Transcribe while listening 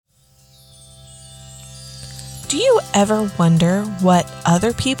Do you ever wonder what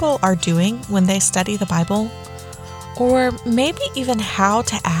other people are doing when they study the Bible? Or maybe even how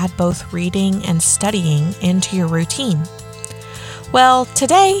to add both reading and studying into your routine? Well,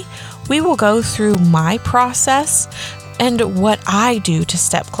 today we will go through my process and what I do to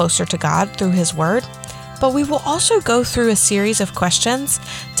step closer to God through His Word, but we will also go through a series of questions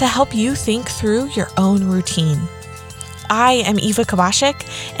to help you think through your own routine. I am Eva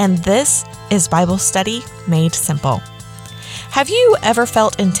Kabashik, and this is Bible Study Made Simple. Have you ever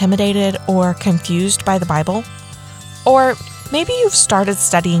felt intimidated or confused by the Bible? Or maybe you've started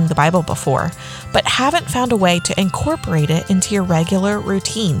studying the Bible before, but haven't found a way to incorporate it into your regular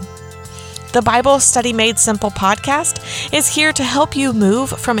routine. The Bible Study Made Simple podcast is here to help you move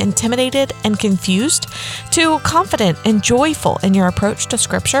from intimidated and confused to confident and joyful in your approach to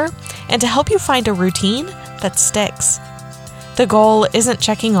Scripture, and to help you find a routine that sticks. The goal isn't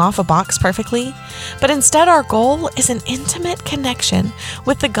checking off a box perfectly, but instead our goal is an intimate connection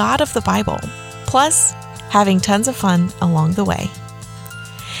with the God of the Bible, plus having tons of fun along the way.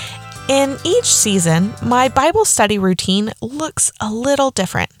 In each season, my Bible study routine looks a little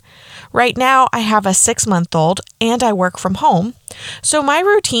different. Right now, I have a 6-month-old and I work from home, so my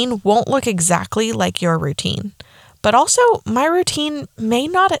routine won't look exactly like your routine. But also, my routine may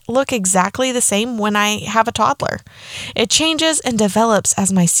not look exactly the same when I have a toddler. It changes and develops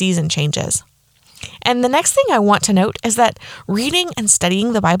as my season changes. And the next thing I want to note is that reading and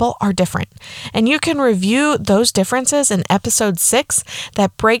studying the Bible are different, and you can review those differences in episode 6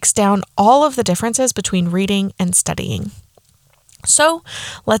 that breaks down all of the differences between reading and studying. So,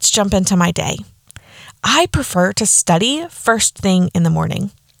 let's jump into my day. I prefer to study first thing in the morning.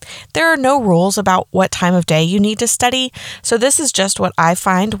 There are no rules about what time of day you need to study, so this is just what I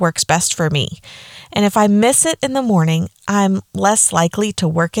find works best for me. And if I miss it in the morning, I'm less likely to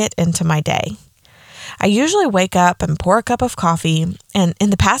work it into my day. I usually wake up and pour a cup of coffee, and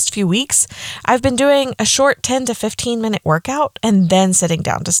in the past few weeks, I've been doing a short 10 to 15 minute workout and then sitting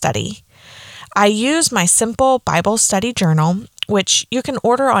down to study. I use my simple Bible study journal, which you can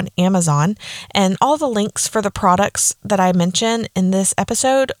order on Amazon, and all the links for the products that I mention in this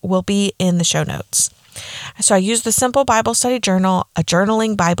episode will be in the show notes. So I use the simple Bible study journal, a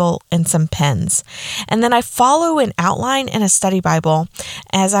journaling Bible, and some pens. And then I follow an outline in a study Bible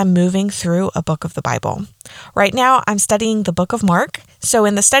as I'm moving through a book of the Bible. Right now, I'm studying the book of Mark. So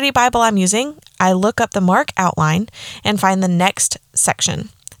in the study Bible I'm using, I look up the Mark outline and find the next section.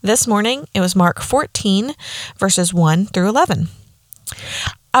 This morning, it was Mark 14, verses 1 through 11.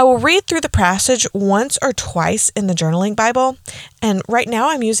 I will read through the passage once or twice in the journaling Bible, and right now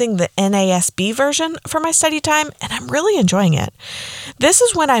I'm using the NASB version for my study time, and I'm really enjoying it. This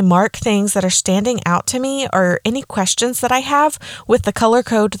is when I mark things that are standing out to me or any questions that I have with the color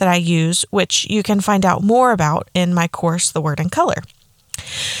code that I use, which you can find out more about in my course, The Word in Color.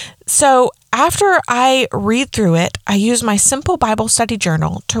 So after I read through it, I use my simple Bible study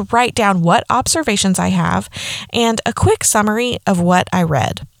journal to write down what observations I have and a quick summary of what I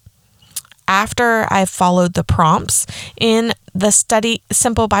read. After I've followed the prompts in the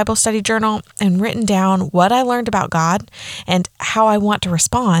simple Bible study journal and written down what I learned about God and how I want to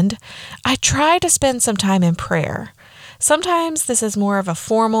respond, I try to spend some time in prayer. Sometimes this is more of a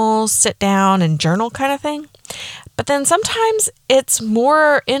formal sit down and journal kind of thing. But then sometimes it's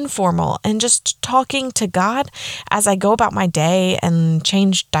more informal and just talking to God as I go about my day and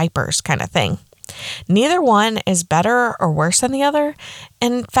change diapers kind of thing. Neither one is better or worse than the other.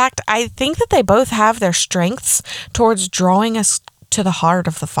 In fact, I think that they both have their strengths towards drawing us to the heart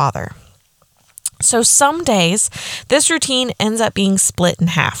of the Father. So some days, this routine ends up being split in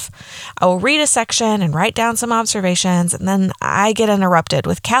half. I will read a section and write down some observations, and then I get interrupted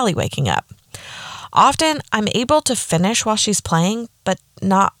with Callie waking up. Often, I'm able to finish while she's playing, but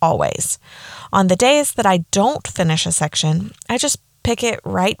not always. On the days that I don't finish a section, I just pick it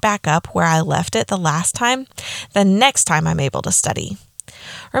right back up where I left it the last time, the next time I'm able to study.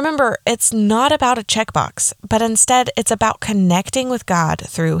 Remember, it's not about a checkbox, but instead it's about connecting with God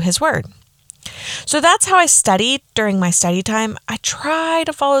through His Word. So that's how I study during my study time. I try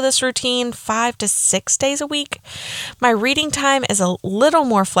to follow this routine 5 to 6 days a week. My reading time is a little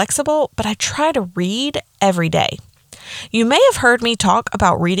more flexible, but I try to read every day. You may have heard me talk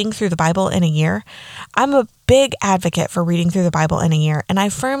about reading through the Bible in a year. I'm a big advocate for reading through the Bible in a year, and I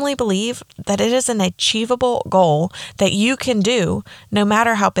firmly believe that it is an achievable goal that you can do no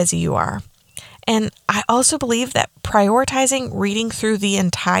matter how busy you are. And I also believe that prioritizing reading through the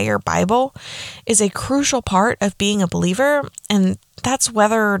entire Bible is a crucial part of being a believer, and that's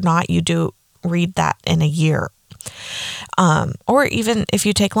whether or not you do read that in a year, or even if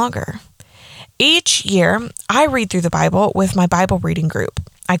you take longer. Each year, I read through the Bible with my Bible reading group.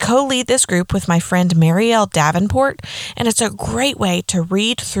 I co-lead this group with my friend Marielle Davenport, and it's a great way to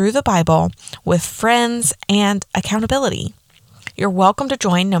read through the Bible with friends and accountability. You're welcome to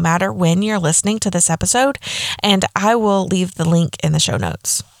join no matter when you're listening to this episode, and I will leave the link in the show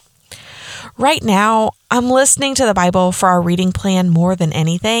notes. Right now, I'm listening to the Bible for our reading plan more than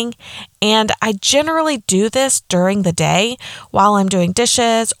anything, and I generally do this during the day while I'm doing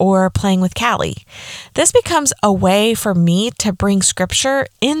dishes or playing with Callie. This becomes a way for me to bring scripture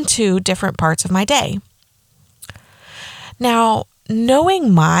into different parts of my day. Now,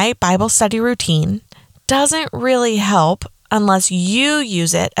 knowing my Bible study routine doesn't really help unless you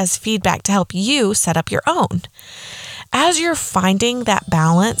use it as feedback to help you set up your own. As you're finding that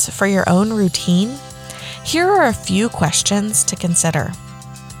balance for your own routine, here are a few questions to consider.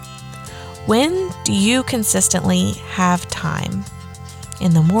 When do you consistently have time?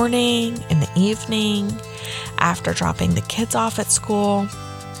 In the morning, in the evening, after dropping the kids off at school,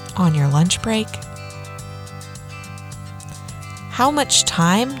 on your lunch break? How much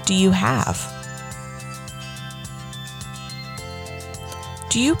time do you have?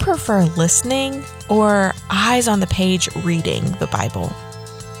 Do you prefer listening or eyes on the page reading the Bible?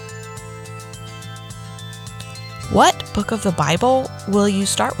 What book of the Bible will you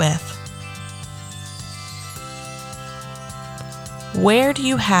start with? Where do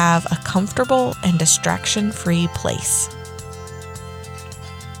you have a comfortable and distraction-free place?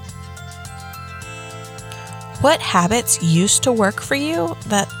 What habits used to work for you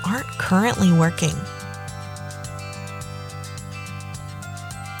that aren't currently working?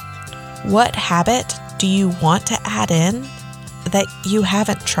 What habit do you want to add in that you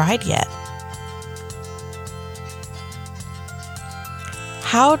haven't tried yet?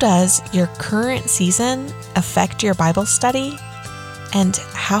 How does your current season affect your Bible study, and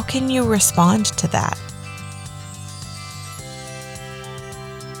how can you respond to that?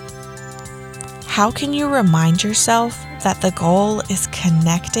 How can you remind yourself that the goal is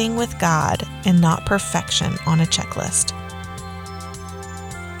connecting with God and not perfection on a checklist?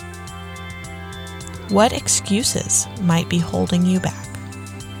 What excuses might be holding you back?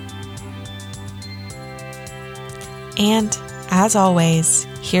 And as always,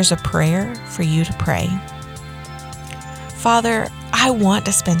 here's a prayer for you to pray. Father, I want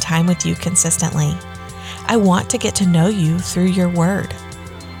to spend time with you consistently. I want to get to know you through your word.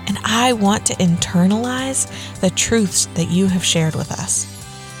 And I want to internalize the truths that you have shared with us.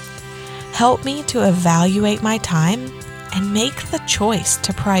 Help me to evaluate my time and make the choice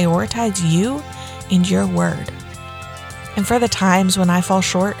to prioritize you in your word. And for the times when I fall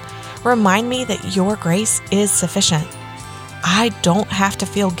short, remind me that your grace is sufficient. I don't have to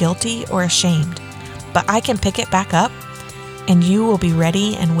feel guilty or ashamed, but I can pick it back up and you will be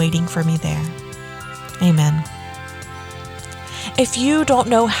ready and waiting for me there. Amen. If you don't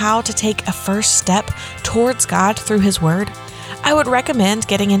know how to take a first step towards God through His Word, I would recommend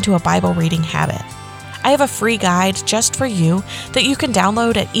getting into a Bible reading habit. I have a free guide just for you that you can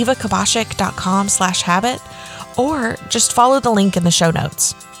download at evakabashik.com/habit, or just follow the link in the show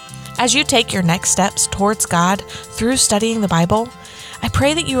notes. As you take your next steps towards God through studying the Bible, I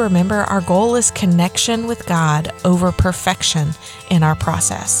pray that you remember our goal is connection with God over perfection in our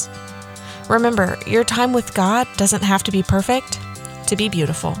process. Remember, your time with God doesn't have to be perfect to be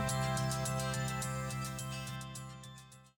beautiful.